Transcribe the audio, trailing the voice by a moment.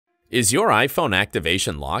Is your iPhone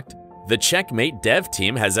activation locked? The CheckM8 dev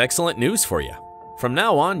team has excellent news for you. From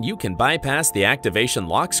now on, you can bypass the activation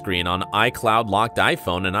lock screen on iCloud locked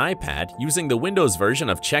iPhone and iPad using the Windows version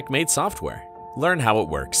of CheckM8 software. Learn how it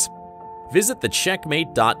works. Visit the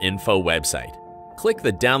checkmate.info website. Click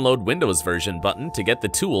the Download Windows version button to get the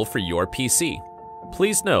tool for your PC.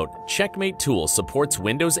 Please note, CheckM8 Tools supports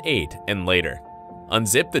Windows 8 and later.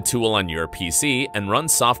 Unzip the tool on your PC and run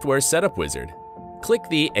Software Setup Wizard. Click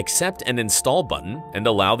the Accept and Install button and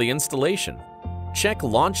allow the installation. Check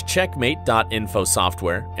Launch checkmate.info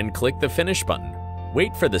software and click the Finish button.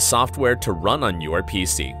 Wait for the software to run on your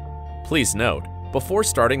PC. Please note, before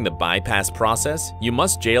starting the bypass process, you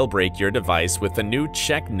must jailbreak your device with the new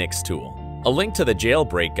CheckM8 tool. A link to the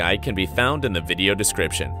jailbreak guide can be found in the video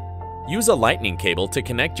description. Use a lightning cable to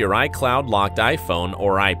connect your iCloud locked iPhone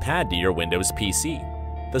or iPad to your Windows PC.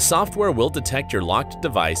 The software will detect your locked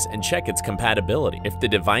device and check its compatibility. If the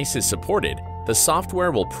device is supported, the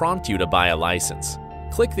software will prompt you to buy a license.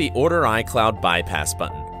 Click the Order iCloud Bypass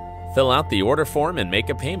button. Fill out the order form and make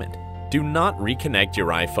a payment. Do not reconnect your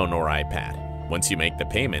iPhone or iPad. Once you make the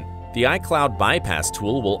payment, the iCloud Bypass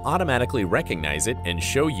tool will automatically recognize it and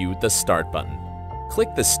show you the Start button.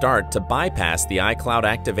 Click the Start to bypass the iCloud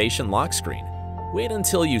activation lock screen. Wait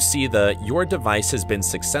until you see the Your device has been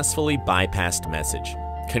successfully bypassed message.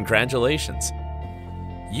 Congratulations!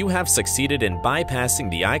 You have succeeded in bypassing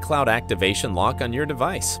the iCloud activation lock on your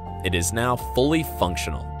device. It is now fully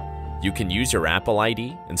functional. You can use your Apple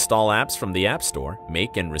ID, install apps from the App Store,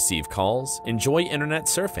 make and receive calls, enjoy internet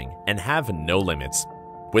surfing, and have no limits.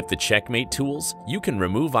 With the CheckM8 tools, you can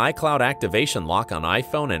remove iCloud activation lock on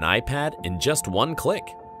iPhone and iPad in just one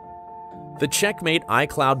click. The CheckM8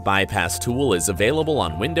 iCloud Bypass tool is available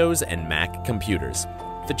on Windows and Mac computers.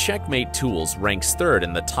 The CheckM8 Tools ranks third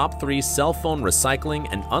in the top 3 cell phone recycling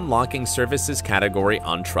and unlocking services category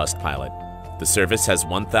on Trustpilot. The service has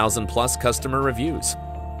 1,000 plus customer reviews.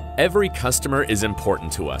 Every customer is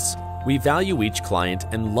important to us. We value each client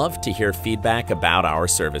and love to hear feedback about our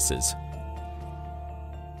services.